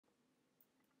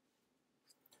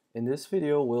In this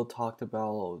video, we'll talk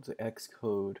about the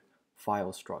Xcode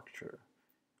file structure.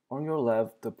 On your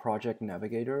left, the project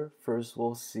navigator. First,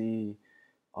 we'll see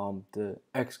the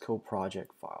Xcode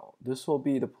project file. This will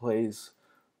be the place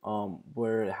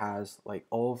where it has like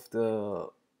all of the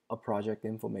project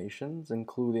informations,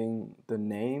 including the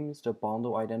names, the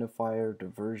bundle identifier, the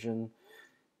version,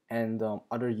 and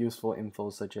other useful info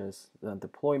such as the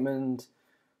deployment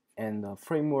and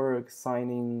framework,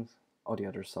 signings, all the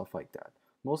other stuff like that.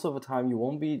 Most of the time, you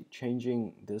won't be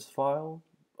changing this file,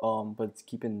 but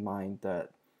keep in mind that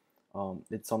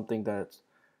it's something that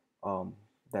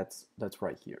that's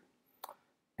right here.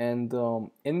 And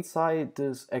inside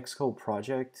this Xcode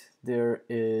project, there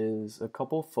is a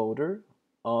couple folder.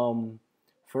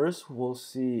 First, we'll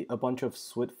see a bunch of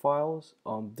Swift files.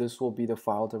 This will be the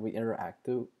file that we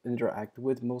interact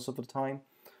with most of the time.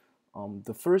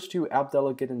 The first two, app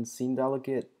delegate and scene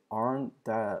delegate, aren't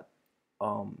that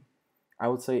I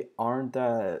would say aren't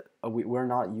that we're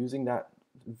not using that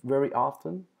very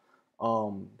often.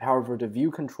 However, the view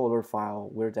controller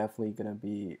file, we're definitely gonna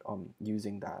be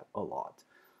using that a lot.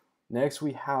 Next,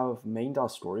 we have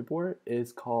main.storyboard.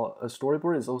 It's called a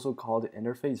storyboard is also called the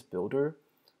interface builder.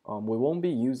 We won't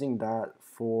be using that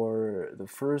for the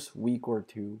first week or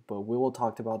two, but we will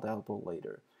talk about that a little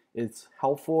later. It's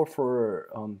helpful for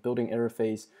building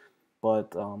interface,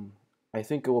 but I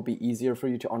think it will be easier for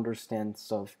you to understand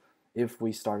stuff if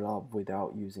we start off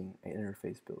without using an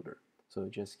interface builder. So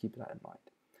just keep that in mind.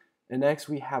 And next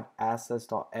we have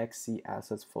assets.xc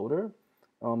assets folder.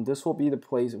 This will be the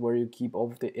place where you keep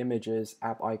all of the images,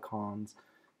 app icons,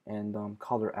 and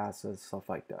color assets, stuff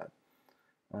like that.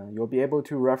 You'll be able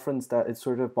to reference that. It's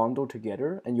sort of bundled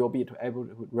together, and you'll be able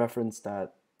to reference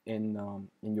that in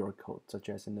your code, such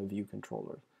as in the view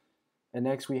controller. And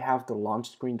next we have the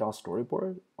launch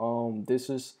screen.storyboard. This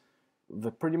is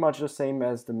pretty much the same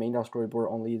as the main.storyboard,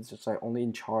 only it's just like only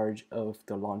in charge of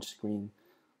the launch screen.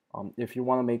 If you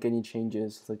want to make any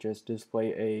changes, such as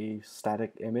display a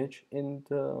static image in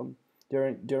the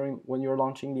during when you're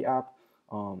launching the app,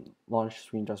 launch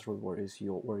screen.storyboard is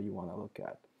where you want to look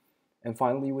at. And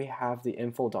finally, we have the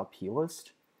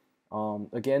info.plist.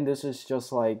 Again, this is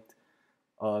just like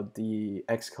the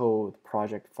Xcode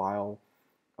project file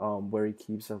where it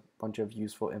keeps a bunch of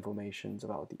useful information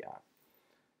about the app.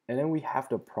 And then we have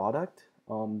the product.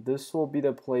 This will be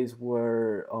the place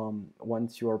where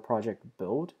once your project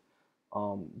build,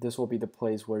 this will be the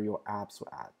place where your apps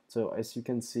will add. So as you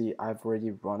can see, I've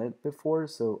already run it before,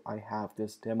 so I have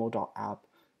this demo.app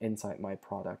inside my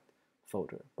product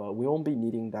folder, but we won't be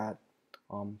needing that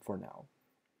for now.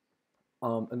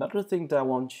 Another thing that I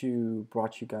want to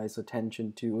brought you guys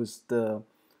attention to is the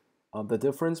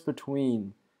difference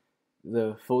between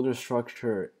the folder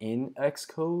structure in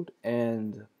Xcode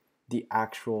and the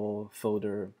actual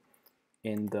folder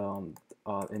in the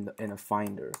in a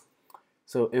Finder.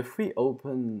 So if we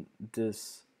open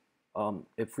this,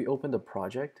 if we open the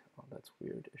project, oh, that's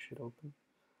weird. It should open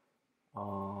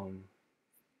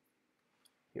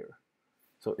here.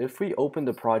 So if we open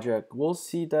the project, we'll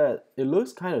see that it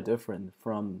looks kind of different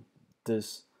from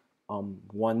this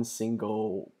one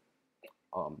single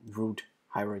root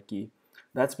hierarchy.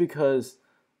 That's because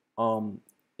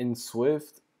in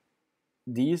Swift,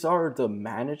 these are the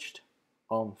managed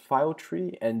file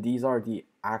tree, and these are the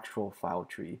actual file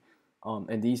tree,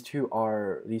 and these two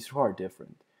are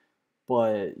different.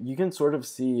 But you can sort of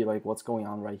see like what's going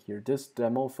on right here. This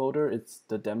demo folder, it's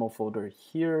the demo folder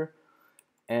here,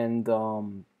 and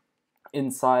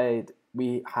inside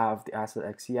we have the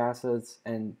asset.xc assets,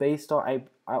 and based on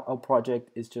our project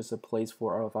is just a place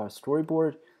for our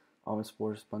storyboard. It's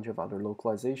for a bunch of other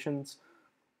localizations,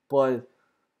 but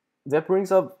that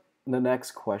brings up the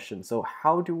next question. So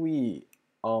how do we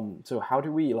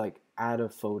like add a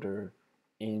folder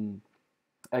in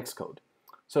Xcode?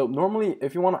 So normally,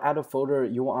 if you want to add a folder,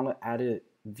 you want to add it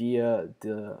via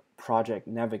the project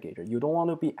navigator. You don't want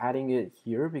to be adding it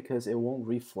here because it won't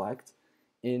reflect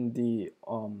in the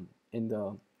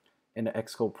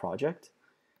Xcode project.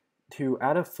 To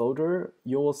add a folder,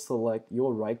 you'll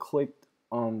right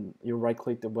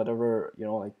click the whatever,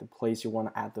 like the place you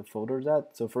want to add the folders at.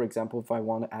 So for example, if I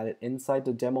want to add it inside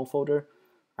the demo folder,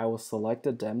 I will select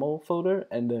the demo folder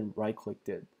and then right click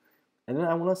it. And then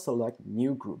I want to select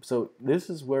new group. So this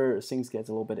is where things get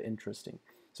a little bit interesting.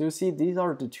 So you see, these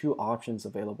are the two options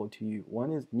available to you.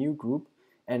 One is new group,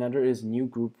 and another is new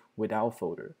group without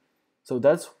folder. So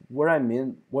that's what I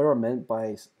meant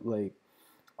by like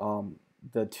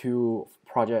the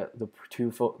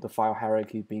file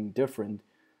hierarchy being different,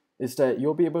 is that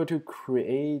you'll be able to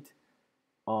create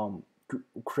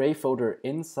folder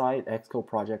inside Xcode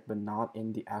project, but not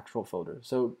in the actual folder.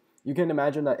 So you can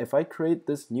imagine that if I create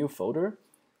this new folder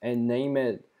and name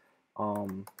it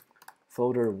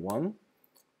folder 1,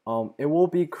 it will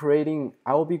be creating,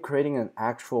 I will be creating an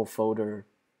actual folder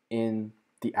in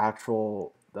the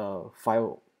actual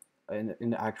file, in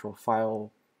the actual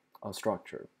file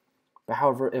structure. But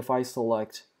however, if I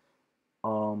select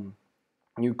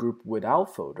new group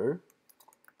without folder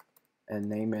and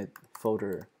name it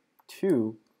folder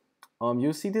 2,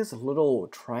 you'll see this little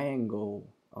triangle,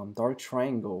 dark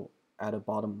triangle at the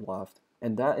bottom left,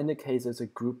 and that indicates it's a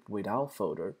group without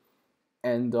folder.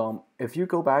 And if you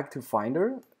go back to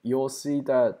Finder, you'll see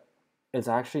that it's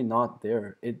actually not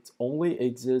there. It only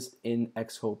exists in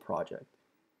Xcode project.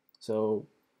 So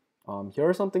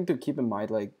here's something to keep in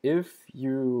mind. Like if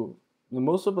you,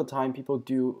 most of the time people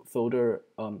do folder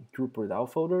group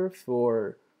without folder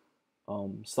for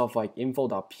stuff like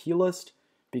info.plist,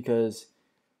 because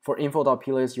for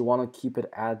info.plist you want to keep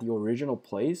it at the original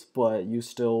place, but you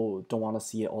still don't want to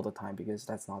see it all the time because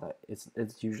that's not that,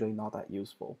 it's usually not that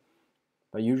useful.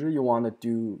 But usually you want to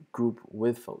do group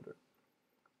with folder.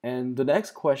 And the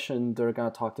next question they're going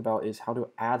to talk about is how to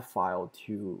add file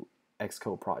to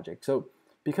Xcode project. So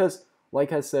because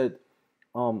like I said,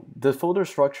 the folder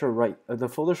structure the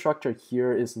folder structure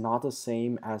here is not the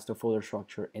same as the folder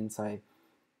structure inside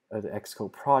the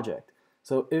Xcode project.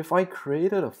 So if I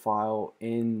created a file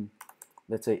in,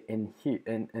 let's say in here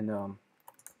in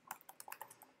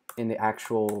the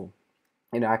actual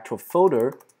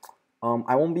folder,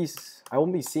 I won't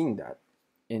be seeing that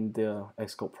in the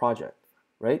Xcode project,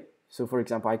 right? So for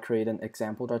example, I create an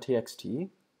example.txt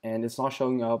and it's not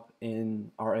showing up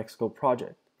in our Xcode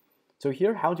project. So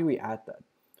here, how do we add that?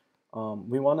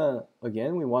 We want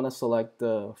to select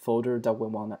the folder that we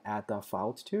want to add that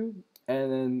files to,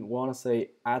 and then we want to say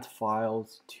add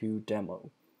files to demo.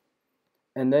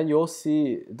 And then you'll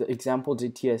see the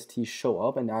example.txt show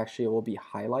up, and actually it will be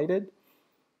highlighted.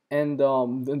 And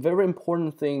the very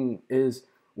important thing is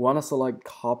we want to select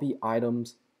copy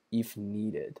items if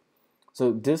needed.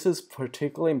 So this is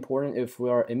particularly important if we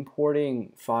are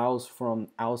importing files from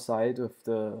outside of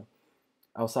the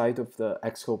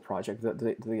Xcode project,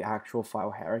 the actual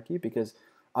file hierarchy, because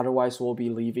otherwise we'll be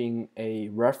leaving a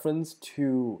reference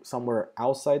to somewhere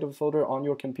outside of the folder on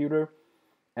your computer,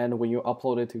 and when you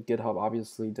upload it to GitHub,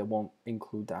 obviously they won't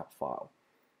include that file.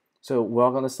 So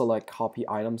we're going to select copy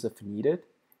items if needed,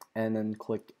 and then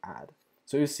click add.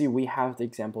 So you see we have the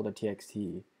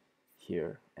example.txt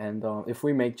here, and if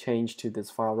we make change to this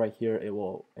file right here, it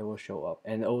will show up.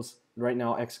 And right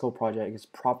now Xcode project is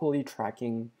properly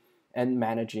tracking and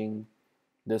managing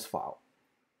this file.